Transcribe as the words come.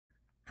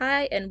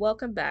Hi and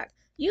welcome back.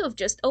 You have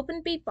just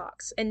opened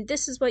Beepbox, and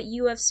this is what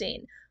you have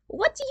seen.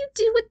 What do you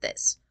do with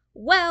this?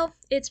 Well,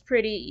 it's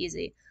pretty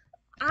easy.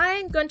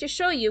 I'm going to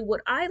show you what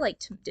I like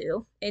to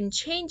do and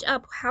change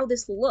up how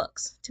this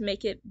looks to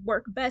make it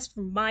work best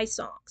for my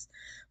songs.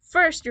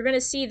 First, you're going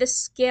to see the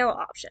scale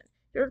option.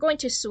 You're going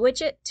to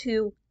switch it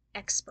to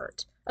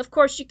expert. Of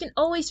course, you can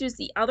always use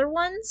the other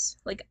ones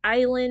like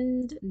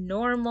island,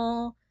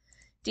 normal,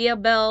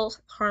 Diabell,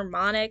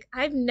 harmonic.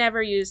 I've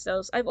never used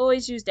those. I've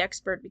always used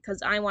expert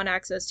because I want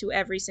access to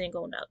every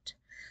single note.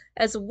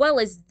 As well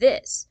as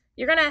this,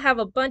 you're going to have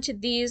a bunch of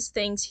these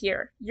things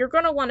here. You're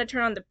going to want to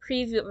turn on the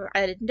preview of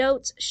added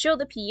notes, show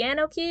the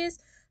piano keys,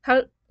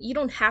 how you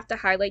don't have to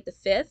highlight the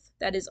fifth.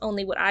 That is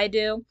only what I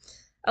do.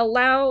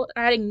 Allow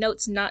adding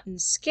notes not in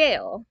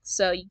scale,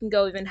 so you can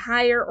go even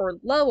higher or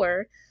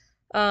lower.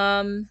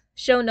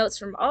 Show notes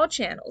from all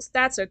channels.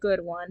 That's a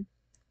good one.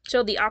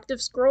 Show the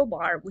octave scroll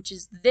bar, which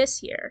is this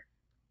here.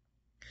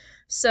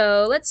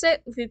 So let's say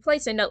if we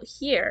place a note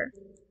here.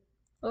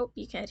 Oh,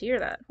 you can't hear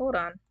that. Hold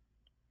on.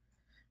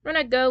 We're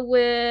gonna go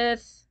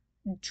with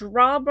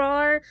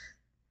drawbar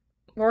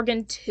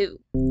organ 2.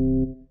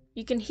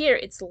 You can hear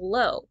it's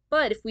low,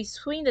 but if we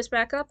swing this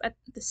back up at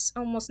this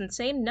almost the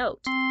same note,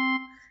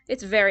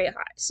 it's very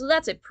high. So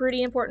that's a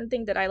pretty important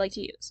thing that I like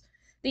to use.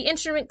 The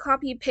instrument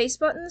copy paste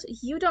buttons,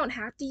 you don't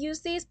have to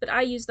use these, but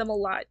I use them a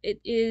lot.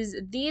 It is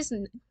these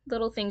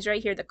little things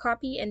right here, the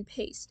copy and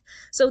paste.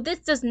 So this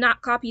does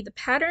not copy the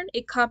pattern,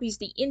 it copies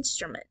the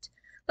instrument.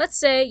 Let's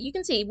say, you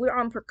can see we're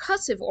on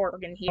percussive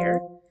organ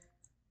here,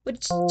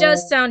 which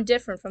does sound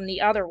different from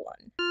the other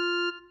one.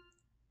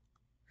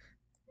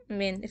 I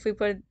mean, if we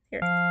put it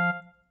here.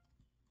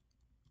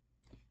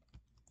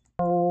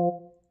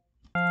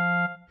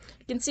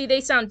 You can see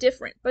they sound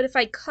different, but if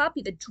I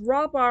copy the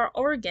drawbar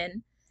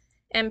organ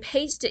and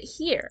paste it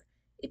here,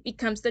 it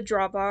becomes the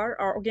drawbar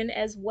organ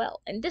as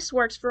well. And this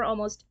works for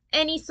almost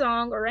any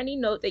song or any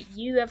note that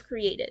you have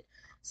created.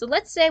 So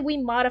let's say we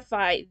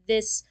modify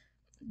this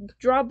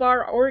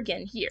drawbar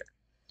organ here.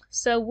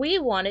 So we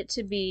want it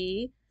to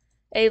be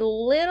a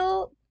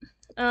little,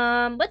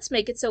 let's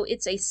make it so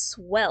it's a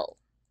swell.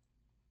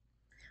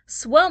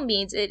 Swell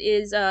means it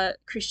is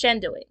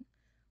crescendoing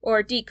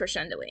or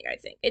decrescendoing, I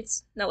think.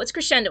 It's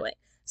crescendoing.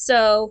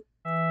 So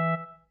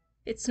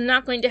it's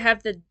not going to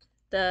have the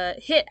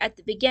hit at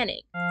the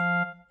beginning,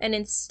 and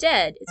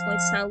instead it's going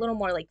to sound a little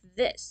more like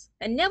this.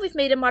 And now we've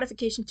made a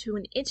modification to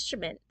an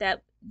instrument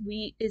that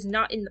is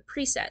not in the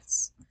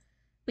presets.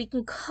 We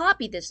can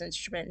copy this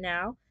instrument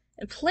now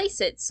and place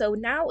it so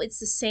now it's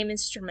the same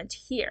instrument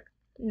here.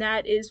 And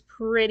that is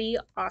pretty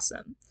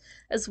awesome.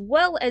 As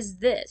well as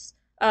this,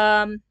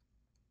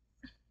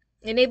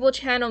 enable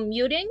channel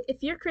muting.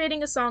 If you're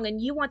creating a song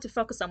and you want to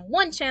focus on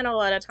one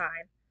channel at a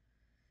time,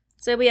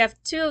 so we have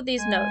 2 of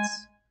these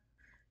notes.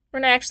 We're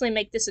going to actually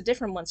make this a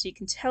different one so you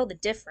can tell the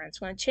difference.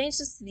 We're going to change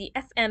this to the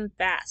FM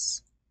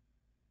bass.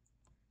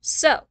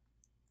 So,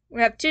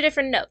 we have 2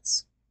 different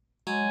notes.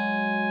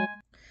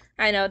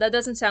 I know, that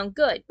doesn't sound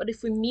good, but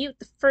if we mute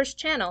the first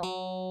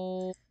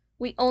channel,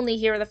 we only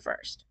hear the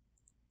first.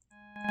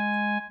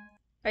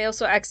 I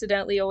also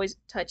accidentally always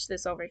touch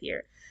this over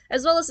here.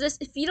 As well as this,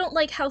 if you don't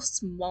like how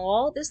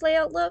small this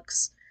layout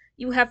looks,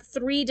 you have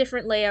 3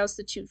 different layouts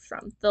to choose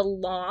from. The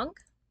long,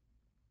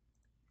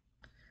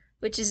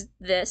 which is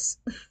this.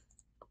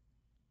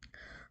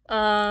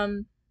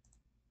 The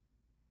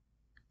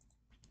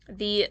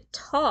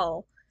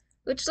tall,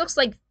 which looks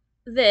like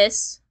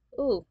this.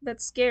 Ooh,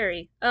 that's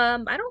scary. I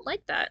don't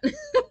like that.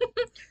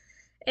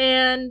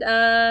 And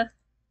the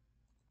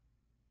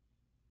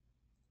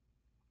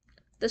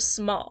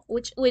small,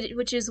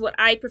 which is what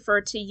I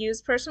prefer to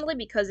use personally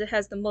because it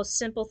has the most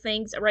simple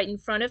things right in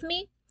front of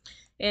me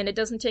and it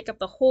doesn't take up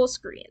the whole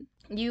screen.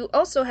 You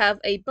also have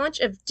a bunch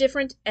of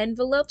different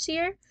envelopes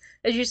here.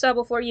 As you saw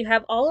before, you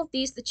have all of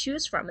these to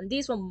choose from, and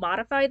these will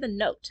modify the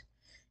note.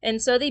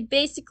 And so they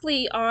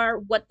basically are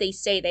what they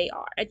say they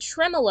are. A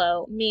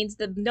tremolo means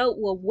the note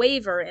will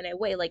waver in a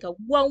way like a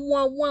whoa,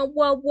 whoa, whoa,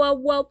 whoa, whoa,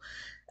 whoa.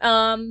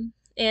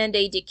 And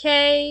a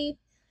decay.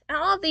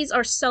 All of these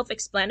are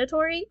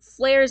self-explanatory.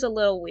 Flare is a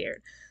little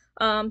weird.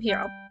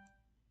 Here,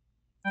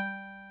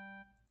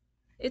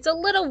 it's a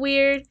little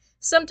weird.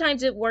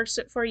 Sometimes it works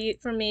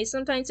for me,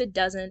 sometimes it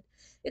doesn't.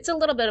 It's a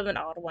little bit of an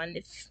odd one.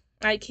 If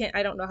I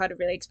don't know how to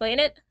really explain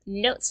it.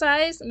 Note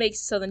size makes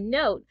so the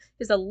note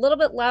is a little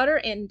bit louder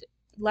and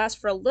lasts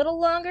for a little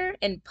longer,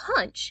 and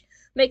punch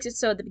makes it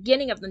so the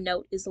beginning of the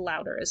note is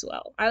louder as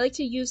well. I like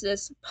to use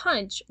this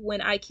punch when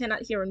I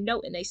cannot hear a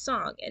note in a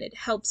song, and it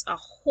helps a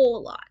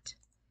whole lot.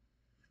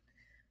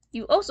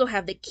 You also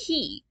have the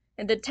key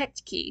and the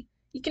detect key.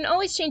 You can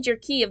always change your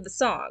key of the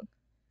song.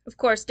 Of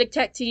course,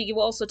 detect key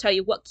will also tell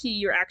you what key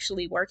you're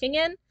actually working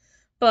in,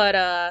 but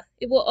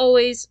it will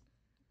always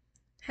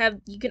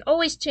you can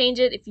always change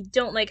it if you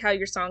don't like how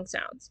your song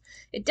sounds.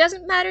 It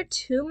doesn't matter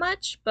too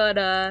much, but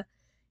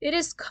it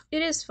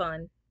is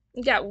fun.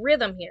 You got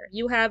rhythm here.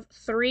 You have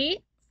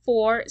 3,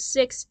 4,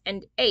 6,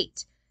 and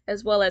 8,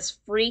 as well as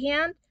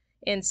freehand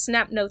and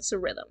snap notes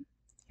of rhythm.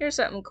 Here's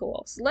something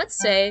cool. So let's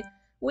say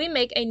we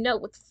make a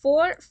note with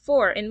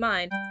 4/4 in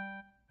mind.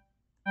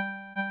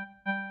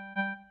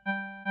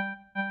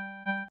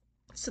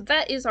 So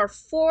that is our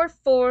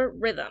 4/4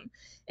 rhythm.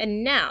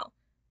 And now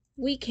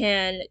we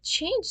can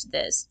change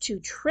this to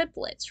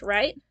triplets,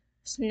 right?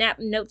 Snap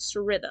notes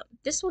to rhythm.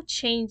 This will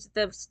change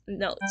those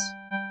notes.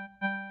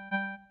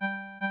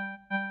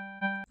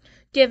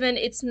 Given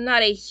it's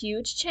not a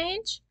huge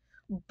change,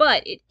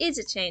 but it is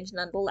a change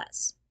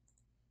nonetheless.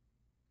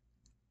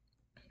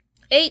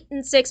 8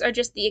 and 6 are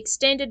just the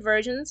extended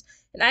versions,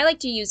 and I like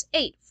to use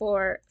 8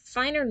 for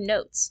finer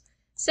notes.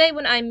 Say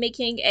when I'm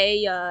making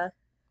a,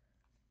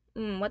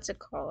 what's it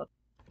called?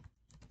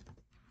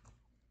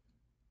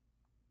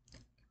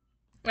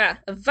 A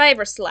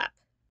vibra slap.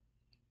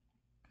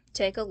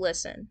 Take a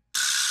listen.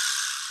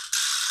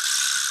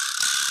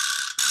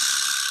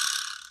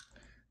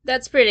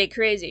 That's pretty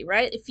crazy,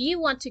 right? If you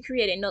want to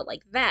create a note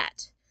like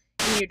that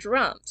in your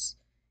drums,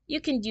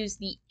 you can use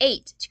the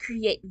 8 to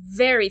create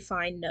very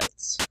fine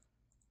notes.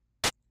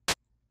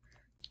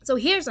 So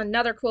here's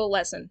another cool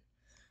lesson.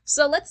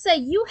 So let's say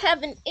you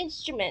have an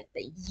instrument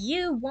that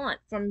you want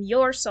from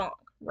your song,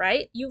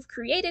 right? You've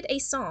created a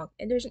song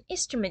and there's an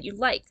instrument you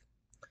like.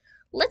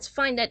 Let's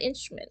find that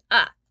instrument.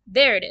 Ah,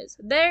 there it is.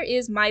 There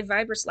is my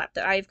vibroslap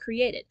that I've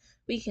created.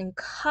 We can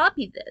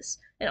copy this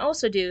and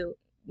also do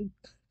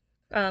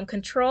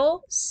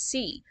Control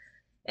C.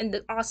 And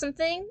the awesome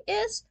thing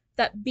is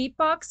that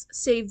Beepbox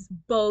saves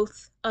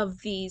both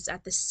of these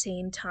at the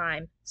same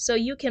time. So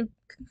you can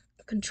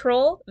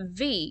Control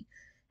V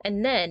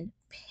and then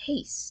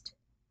paste.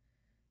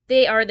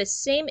 They are the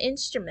same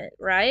instrument,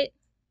 right?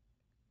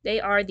 They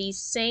are the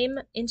same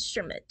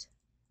instrument.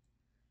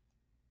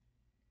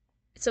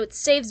 So it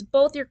saves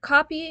both your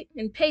copy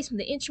and paste from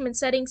the instrument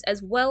settings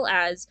as well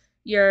as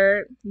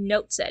your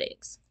note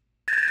settings.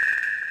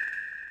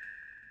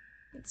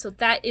 So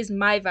that is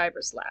my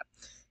Vibroslap.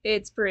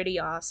 It's pretty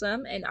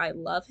awesome, and I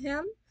love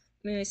him,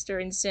 Mr.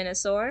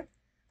 Incinosaur.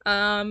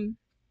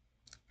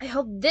 I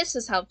hope this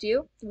has helped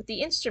you with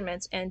the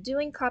instruments and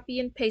doing copy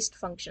and paste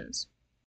functions.